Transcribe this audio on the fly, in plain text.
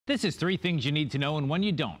This is 3 things you need to know and 1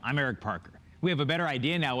 you don't. I'm Eric Parker. We have a better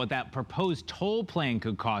idea now what that proposed toll plan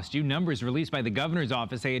could cost you. Numbers released by the governor's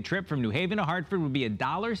office say a trip from New Haven to Hartford would be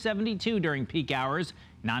 $1.72 during peak hours.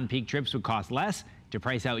 Non-peak trips would cost less. To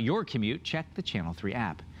price out your commute, check the Channel 3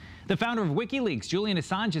 app. The founder of WikiLeaks, Julian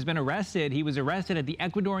Assange, has been arrested. He was arrested at the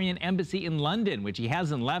Ecuadorian embassy in London, which he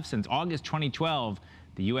hasn't left since August 2012.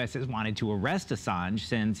 The U.S. has wanted to arrest Assange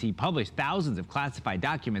since he published thousands of classified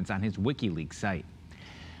documents on his WikiLeaks site.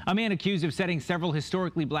 A man accused of setting several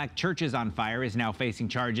historically black churches on fire is now facing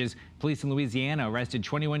charges. Police in Louisiana arrested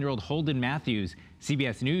 21-year-old Holden Matthews.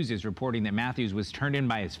 CBS News is reporting that Matthews was turned in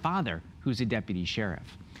by his father, who's a deputy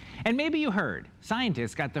sheriff. And maybe you heard,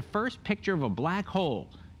 scientists got the first picture of a black hole.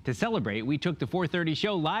 To celebrate, we took the 4:30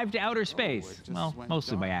 show live to outer space. Well,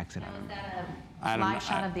 mostly by accident. Was that a live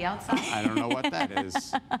shot of the outside? I don't know what that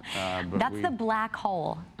is. That's the black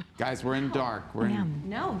hole. Guys, we're in dark.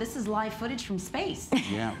 No, this is live footage from space.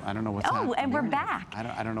 Yeah, I don't know what's happening. Oh, and we're back.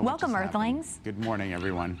 I don't know. Welcome, what just Earthlings. happened. Good morning,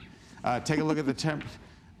 everyone. Take a look at the temp.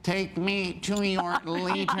 Take me to your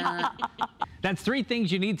leader. That's 3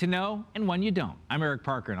 things you need to know and 1 you don't. I'm Eric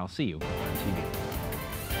Parker, and I'll see you